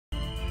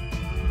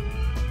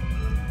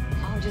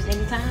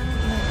anytime?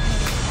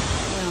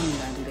 We don't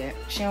gotta do that.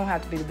 She don't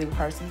have to be the big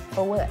person.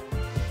 For what?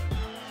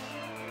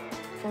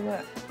 For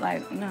what?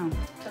 Like, no.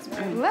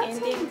 Let's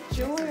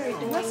enjoy.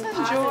 Let's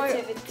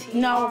enjoy.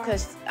 No,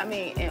 because, I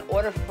mean, in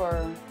order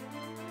for,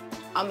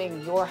 I'm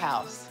in your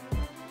house.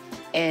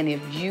 And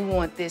if you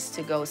want this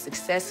to go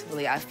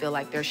successfully, I feel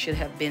like there should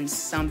have been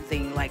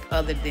something like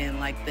other than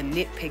like the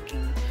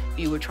nitpicking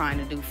you were trying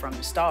to do from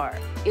the start.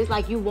 It's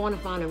like you want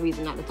to find a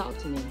reason not to talk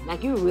to me.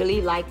 Like you really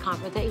like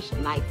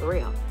confrontation, like for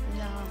real.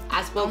 No.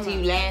 I spoke to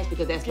you last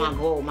because that's my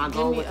goal. My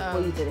goal was to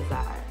pull you to the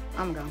side.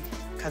 I'm going,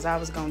 because I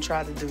was going to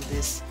try to do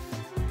this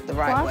the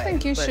right way. I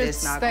think you should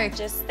stay.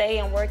 Just stay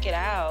and work it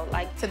out.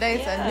 Like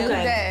Today's a new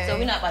day. So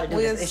we're not about to do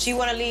this. If she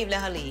want to leave,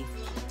 let her leave.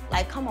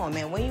 Like, come on,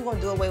 man. When you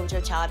gonna do away with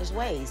your childish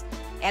ways?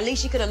 At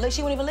least she could have looked.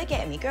 She wouldn't even look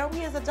at me. Girl,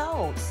 we as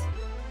adults.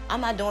 I'm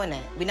not doing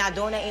that. We're not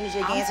doing that energy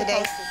again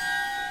today.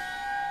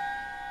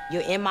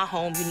 You're in my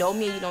home. You know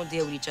me and you don't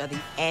deal with each other.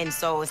 And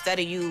so instead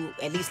of you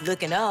at least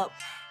looking up,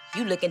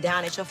 you looking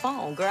down at your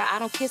phone. Girl, I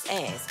don't kiss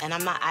ass. And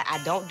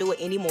I don't do it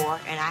anymore,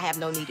 and I have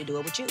no need to do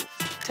it with you.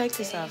 Take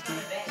this off me.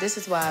 This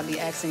is why I be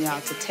asking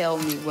y'all to tell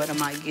me what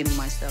am I getting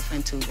myself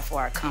into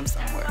before I come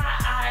somewhere.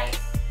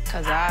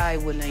 Because I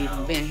wouldn't have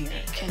even been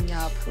here. Can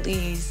y'all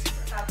please,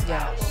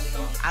 y'all?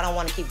 I don't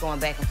want to keep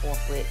going back and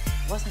forth with,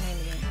 what's her name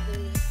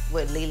again?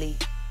 With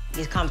LeaLea.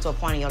 You come to a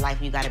point in your life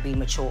where you got to be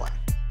mature.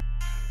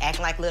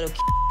 Acting like little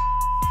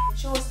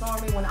Mature,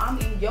 Stormy, when I'm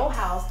in your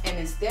house and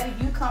instead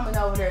of you coming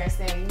over there and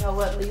saying, you know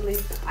what,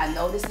 LeaLea, I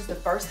know this is the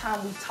first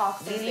time we've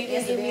talked since the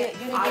incident.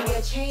 You didn't give me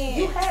a chance.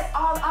 You had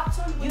all the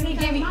opportunity. You didn't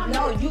give me,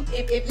 no,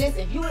 listen,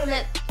 if you would have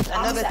let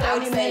another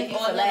 30 minutes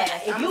or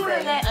less, if you would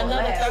have let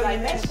another 30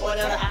 minutes or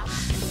another hour.